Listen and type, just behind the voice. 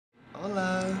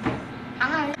Hola.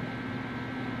 Hi.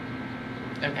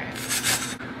 Okay.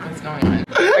 What's going on?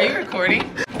 Are you recording?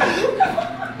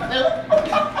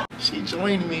 She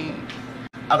joined me.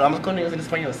 Hablamos con ellos en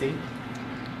español, ¿sí?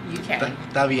 You can.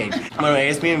 Está bien. Bueno,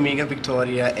 ella es mi amiga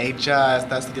Victoria. Ella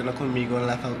está estudiando conmigo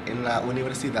en la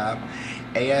universidad.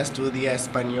 Ella estudia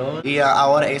español y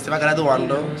ahora ella se va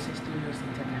graduando. Y los estudios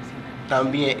internacionales.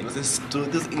 También los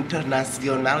estudios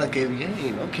internacionales, que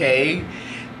bien, ok.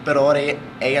 Pero ahora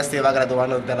ella se va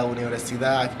graduando de la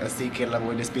universidad, así que la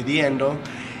voy despidiendo.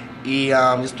 Y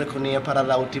yo estoy con ella para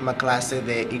la última clase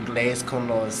de inglés con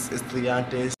los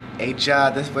estudiantes.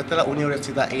 Ella, después de la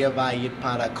universidad, ella va a ir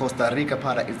para Costa Rica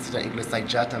para estudiar inglés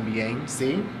allá también,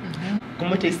 ¿sí?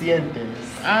 ¿Cómo te sientes?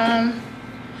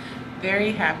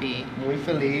 Very happy. Muy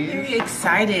feliz. Very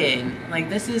excited.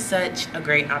 Like, this is such a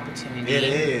great opportunity. It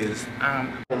is.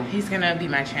 He's gonna be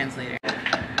my translator.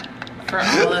 For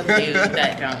all of you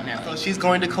that don't know. So she's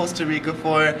going to Costa Rica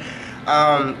for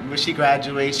when she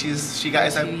graduates. She got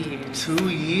accepted 2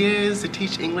 years to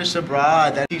teach English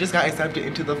abroad. Then she just got accepted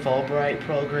into the Fulbright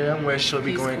program where she'll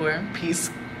be going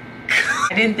Peace.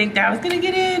 I didn't think that I was gonna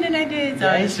get in, and I did. So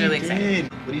I was really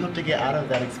excited. What do you hope to get out of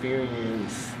that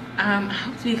experience? I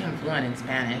hope to become fluent in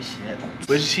Spanish. Yeah.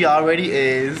 Which she already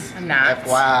is. I'm not.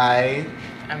 FYI.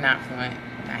 I'm not fluent,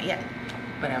 not yet,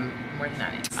 but I'm working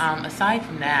on it. Aside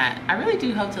from that, I really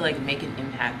do hope to like make an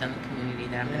impact on the community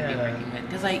that I'm going to be working with.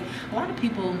 Because like a lot of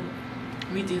people,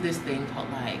 we do this thing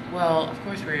called like, well, of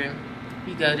course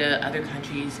we go to other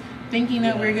countries thinking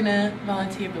that we're gonna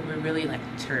volunteer, but we're really like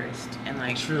tourists. And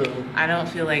like, true. I don't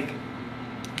feel like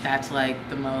that's like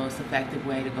the most effective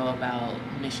way to go about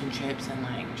mission trips and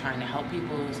like trying to help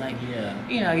people. Is like,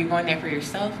 you know, you're going there for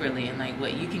yourself really, and like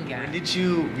what you can get. When did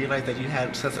you realize that you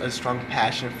had such a strong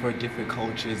passion for different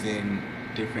cultures and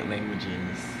different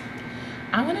languages?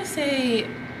 I want to say,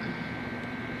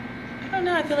 I don't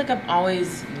know, I feel like I've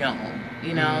always known,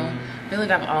 you know? I feel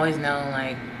like I've always known,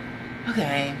 like,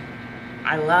 okay,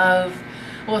 I love,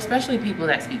 well, especially people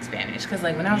that speak Spanish, because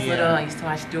like when I was little, I used to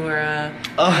watch Dora.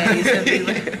 Oh. And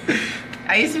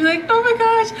I used to be like, oh my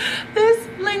gosh, this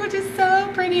language is so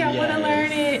pretty, I want to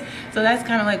learn it. So that's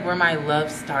kind of like where my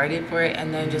love started for it.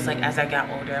 And then just like as I got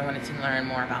older, I wanted to learn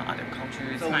more about other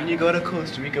cultures. So when you go to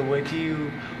Costa Rica,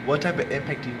 what type of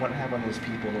impact do you want to have on those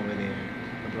people over there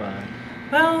abroad?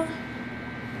 Well,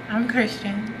 I'm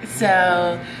Christian,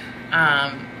 so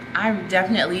I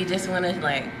definitely just want to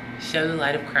like show the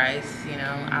light of Christ, you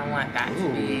know. I want that to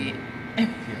be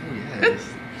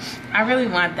yes. I really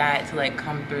want that to like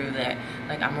come through, that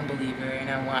like I'm a believer, and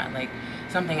I want like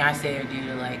something I say or do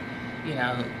to like, you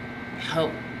know,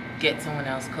 help get someone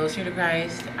else closer to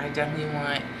Christ. I definitely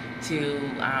want to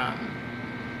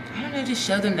I don't know, just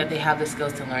show them that they have the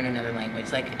skills to learn another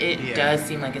language. Like it does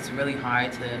seem like it's really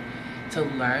hard to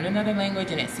learn another language,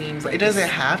 and it seems like it doesn't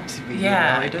have to be.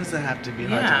 Yeah, you know? It doesn't have to be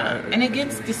hard to learn. And it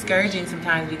gets discouraging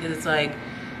sometimes because it's like,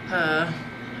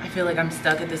 I feel like I'm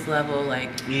stuck at this level. Like,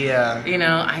 you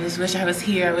know, I just wish I was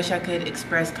here. I wish I could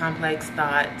express complex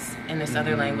thoughts in this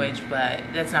other language, but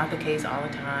that's not the case all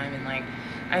the time. And like,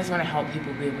 I just want to help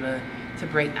people be able to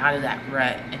break out of that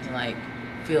rut and to like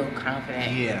feel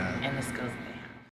confident in the skills.